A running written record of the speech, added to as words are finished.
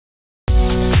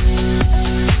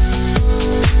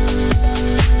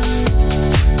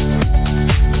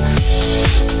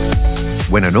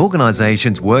When an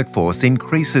organisation's workforce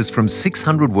increases from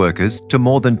 600 workers to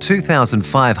more than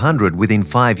 2,500 within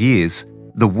 5 years,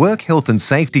 the Work Health and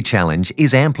Safety Challenge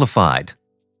is amplified.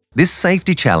 This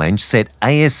safety challenge set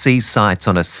ASC sights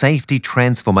on a safety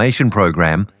transformation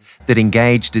program that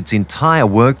engaged its entire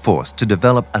workforce to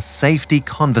develop a safety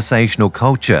conversational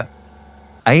culture.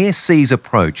 ASC's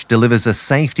approach delivers a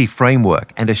safety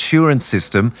framework and assurance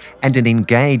system and an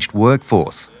engaged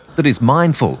workforce that is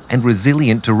mindful and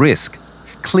resilient to risk,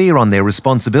 clear on their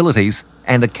responsibilities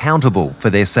and accountable for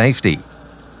their safety.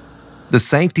 The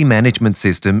safety management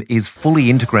system is fully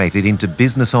integrated into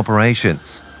business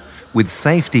operations, with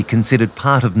safety considered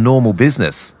part of normal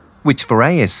business, which for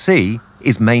ASC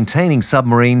is maintaining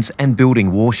submarines and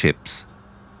building warships.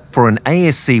 For an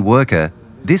ASC worker,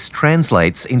 this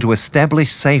translates into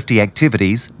established safety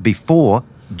activities before,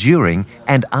 during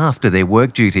and after their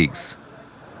work duties.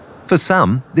 For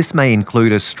some, this may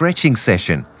include a stretching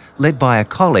session led by a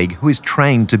colleague who is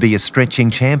trained to be a stretching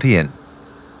champion.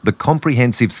 The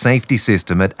comprehensive safety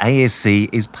system at ASC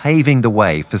is paving the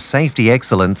way for safety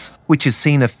excellence, which has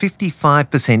seen a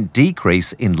 55%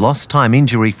 decrease in lost time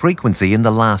injury frequency in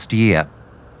the last year.